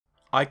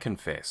I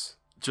confess,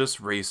 just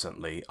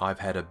recently I've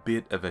had a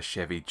bit of a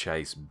Chevy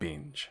Chase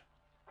binge.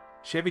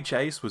 Chevy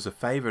Chase was a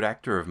favourite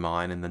actor of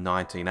mine in the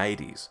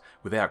 1980s,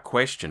 without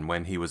question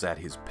when he was at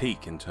his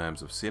peak in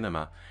terms of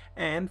cinema,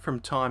 and from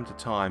time to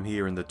time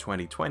here in the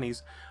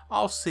 2020s,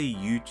 I'll see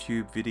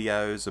YouTube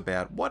videos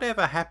about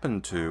whatever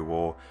happened to,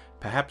 or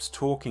perhaps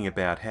talking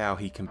about how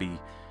he can be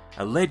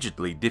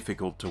allegedly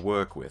difficult to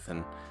work with,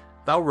 and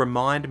they'll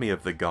remind me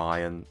of the guy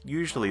and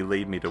usually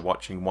lead me to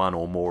watching one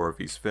or more of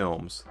his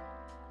films.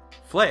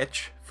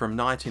 Fletch, from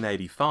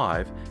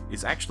 1985,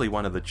 is actually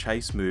one of the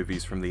Chase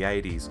movies from the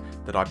 80s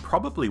that I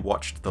probably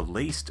watched the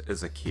least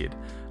as a kid,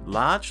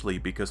 largely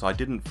because I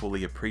didn't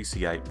fully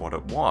appreciate what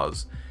it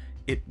was.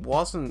 It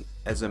wasn't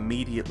as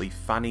immediately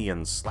funny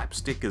and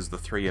slapstick as The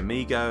Three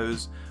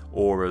Amigos,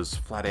 or as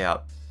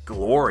flat-out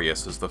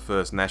glorious as the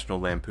first National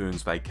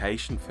Lampoon's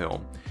Vacation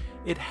film.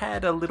 It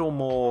had a little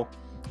more,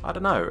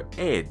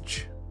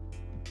 edge.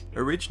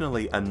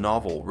 Originally a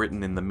novel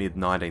written in the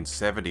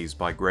mid-1970s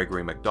by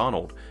Gregory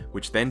MacDonald,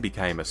 which then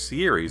became a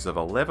series of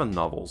 11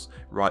 novels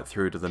right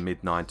through to the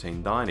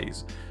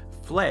mid-1990s,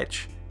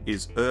 Fletch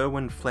is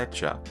Irwin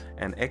Fletcher,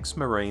 an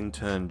ex-Marine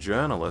turned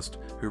journalist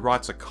who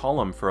writes a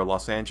column for a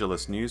Los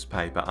Angeles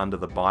newspaper under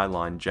the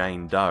byline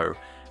Jane Doe,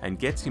 and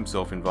gets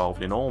himself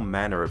involved in all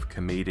manner of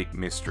comedic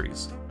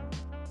mysteries.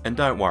 And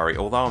don't worry,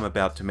 although I'm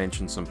about to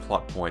mention some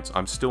plot points,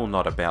 I'm still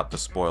not about to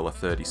spoil a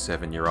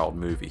 37-year-old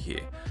movie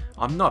here.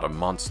 I'm not a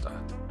monster.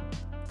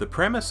 The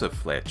premise of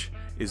Fletch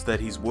is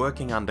that he's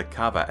working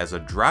undercover as a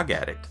drug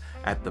addict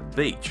at the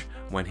beach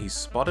when he's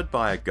spotted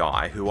by a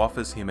guy who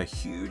offers him a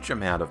huge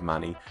amount of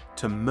money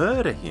to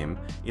murder him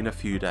in a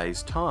few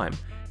days' time,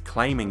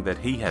 claiming that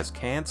he has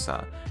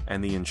cancer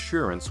and the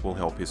insurance will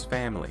help his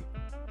family.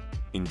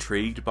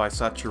 Intrigued by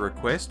such a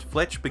request,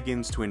 Fletch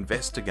begins to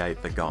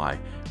investigate the guy,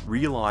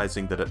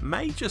 realising that it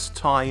may just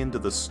tie into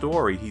the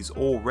story he's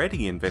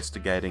already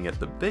investigating at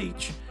the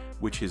beach,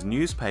 which his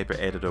newspaper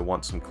editor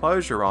wants some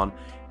closure on,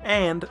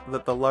 and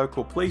that the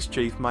local police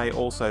chief may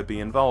also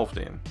be involved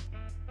in.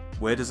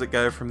 Where does it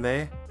go from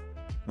there?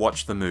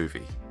 Watch the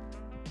movie.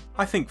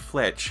 I think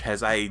Fletch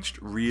has aged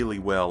really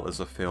well as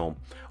a film.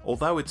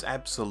 Although it's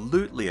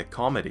absolutely a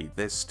comedy,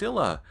 there's still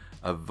a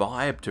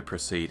vibe to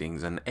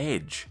proceedings, an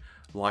edge.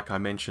 Like I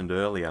mentioned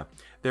earlier,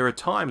 there are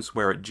times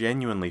where it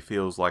genuinely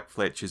feels like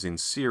Fletch is in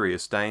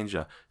serious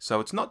danger,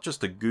 so it's not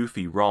just a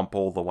goofy romp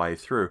all the way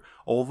through,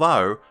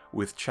 although,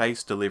 with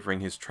Chase delivering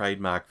his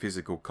trademark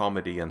physical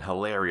comedy and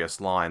hilarious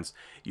lines,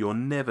 you're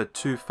never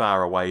too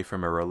far away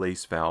from a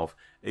release valve,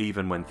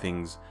 even when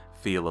things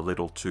feel a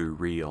little too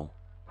real.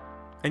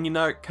 And you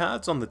know,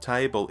 cards on the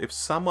table, if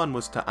someone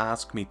was to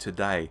ask me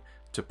today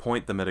to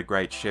point them at a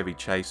great Chevy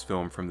Chase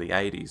film from the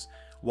 80s,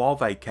 while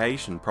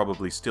Vacation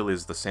probably still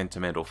is the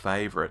sentimental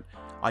favourite,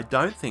 I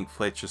don't think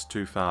Fletch is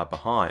too far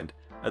behind.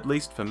 At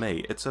least for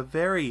me, it's a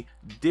very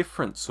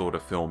different sort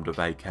of film to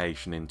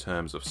Vacation in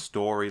terms of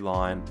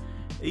storyline,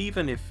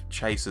 even if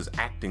Chase's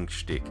acting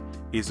shtick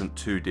isn't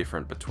too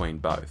different between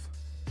both.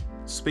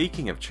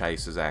 Speaking of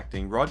Chase's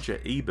acting,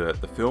 Roger Ebert,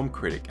 the film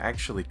critic,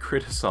 actually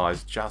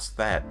criticised just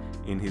that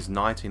in his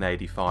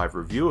 1985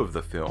 review of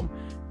the film,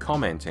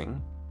 commenting,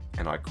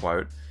 and I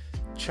quote,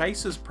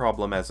 "Chase's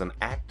problem as an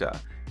actor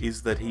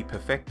is that he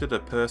perfected a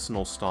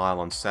personal style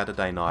on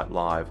Saturday Night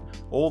Live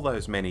all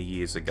those many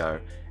years ago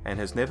and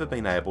has never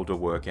been able to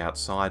work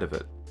outside of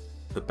it.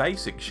 The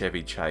basic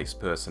Chevy Chase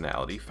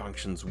personality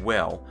functions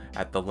well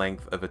at the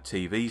length of a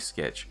TV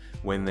sketch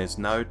when there's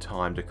no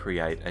time to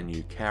create a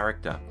new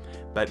character,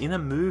 but in a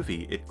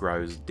movie it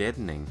grows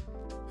deadening.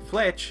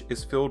 Fletch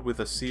is filled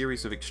with a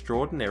series of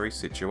extraordinary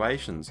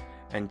situations,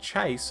 and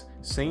Chase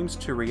seems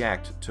to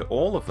react to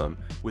all of them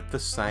with the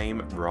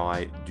same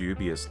wry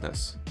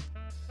dubiousness."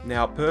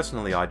 Now,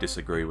 personally, I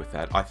disagree with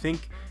that. I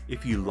think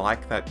if you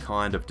like that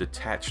kind of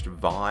detached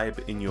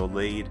vibe in your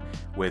lead,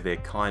 where they're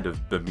kind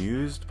of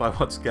bemused by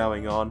what's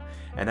going on,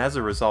 and as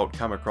a result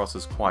come across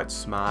as quite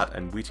smart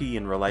and witty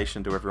in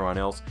relation to everyone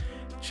else,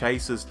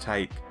 Chase's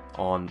take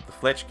on the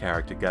Fletch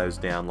character goes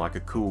down like a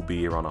cool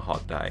beer on a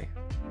hot day.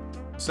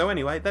 So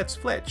anyway, that's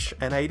Fletch,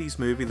 an 80s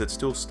movie that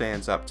still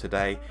stands up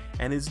today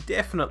and is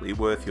definitely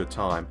worth your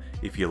time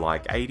if you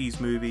like 80s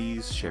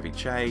movies, Chevy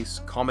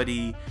Chase,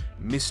 comedy,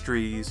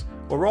 mysteries,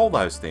 or all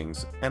those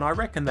things, and I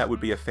reckon that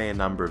would be a fair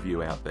number of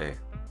you out there.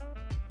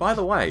 By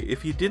the way,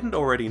 if you didn't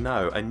already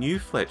know, a new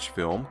Fletch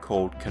film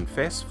called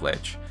Confess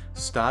Fletch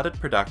started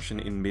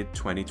production in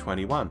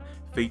mid-2021,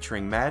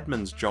 featuring Mad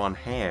Men's Jon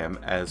Hamm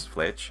as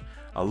Fletch,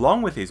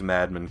 along with his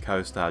Mad Men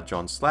co-star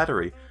John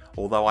Slattery,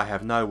 although I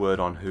have no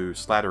word on who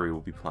Slattery will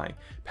be playing.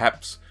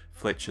 Perhaps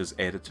Fletcher's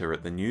editor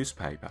at the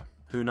newspaper.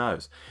 Who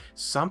knows?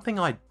 Something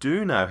I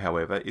do know,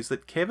 however, is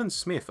that Kevin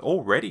Smith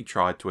already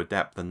tried to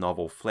adapt the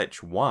novel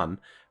Fletch 1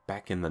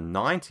 back in the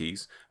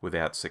 90s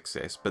without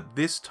success, but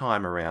this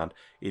time around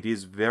it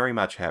is very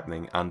much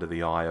happening under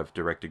the eye of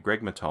director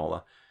Greg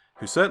Mottola,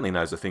 who certainly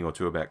knows a thing or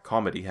two about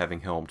comedy, having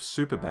helmed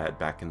Superbad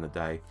back in the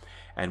day,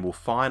 and will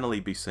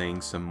finally be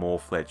seeing some more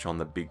Fletch on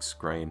the big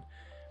screen,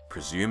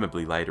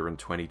 presumably later in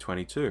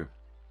 2022.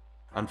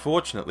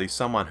 Unfortunately,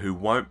 someone who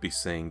won't be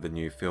seeing the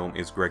new film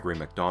is Gregory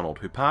MacDonald,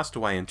 who passed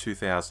away in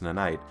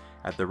 2008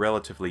 at the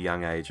relatively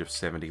young age of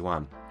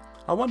 71.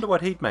 I wonder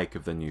what he'd make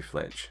of the new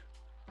Fletch.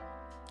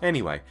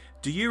 Anyway,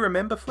 do you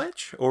remember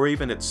Fletch? Or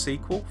even its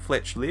sequel,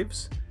 Fletch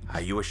Lives?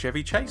 Are you a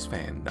Chevy Chase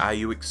fan? Are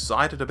you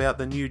excited about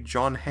the new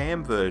John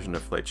Hamm version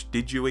of Fletch?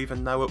 Did you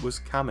even know it was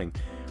coming?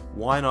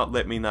 Why not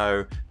let me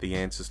know the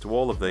answers to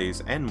all of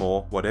these and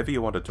more, whatever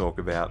you want to talk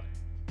about,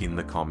 in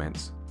the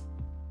comments.